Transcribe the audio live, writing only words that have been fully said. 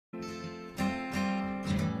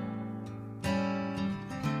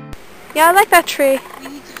Yeah, I like that tree. We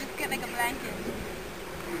need to just get like a blanket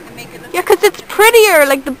and make it look. Yeah, because it's prettier,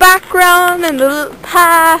 like the background and the little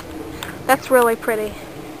path. That's really pretty.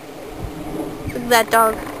 Look at that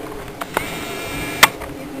dog.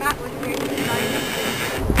 If Matt was here, he'd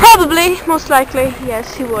lie. Probably, most likely,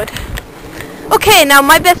 yes, he would. Okay, now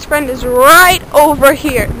my best friend is right over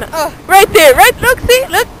here. No, right there, right? Look, see?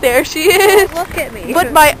 Look, there she is. Look at me.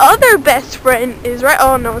 But my other best friend is right.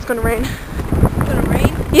 Oh no, it's gonna rain. It's gonna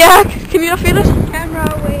rain. Yeah, can you not feel it? Camera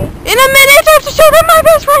away. In a minute, I have to show them my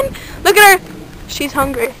best friend. Look at her. She's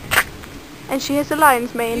hungry. And she has a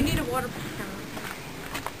lion's You mane. need a waterproof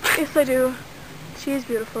camera. Yes, I do. She is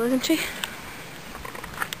beautiful, isn't she?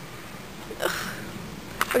 Ugh.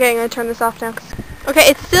 Okay, I'm going to turn this off now. Okay,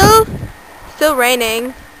 it's still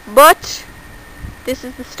raining, but this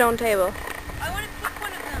is the stone table. I want to pick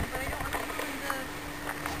one of them, but I don't want to find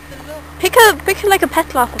the look. Pick like a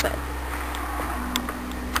petal off of it.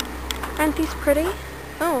 Aren't these pretty?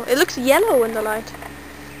 Oh, it looks yellow in the light.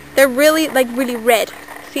 They're really red.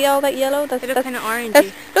 See all that yellow? They look kind of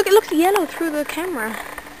orangey. Look, it looks yellow through the camera.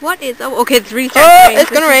 What is? Oh, okay, it's really Oh, starting to rain.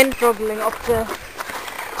 it's gonna rain. Bubbling up the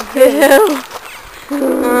hill.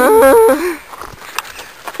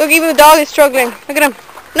 Look, even the dog is struggling. Look at him.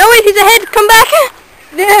 No, wait, he's ahead. Come back.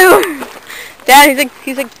 No. Dad,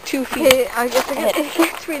 he's like 2 feet. Hey, I guess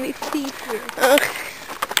it's really steep here.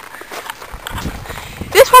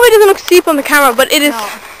 This probably doesn't look steep on the camera, but it is. No.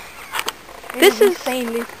 This is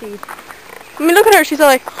insanely steep. I mean, look at her. She's all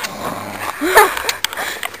like.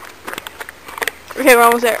 Okay, we're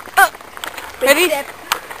almost there. Ready? Step.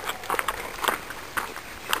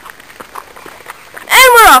 And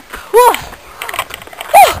we're up. Whoa.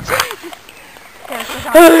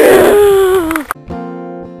 Yeah,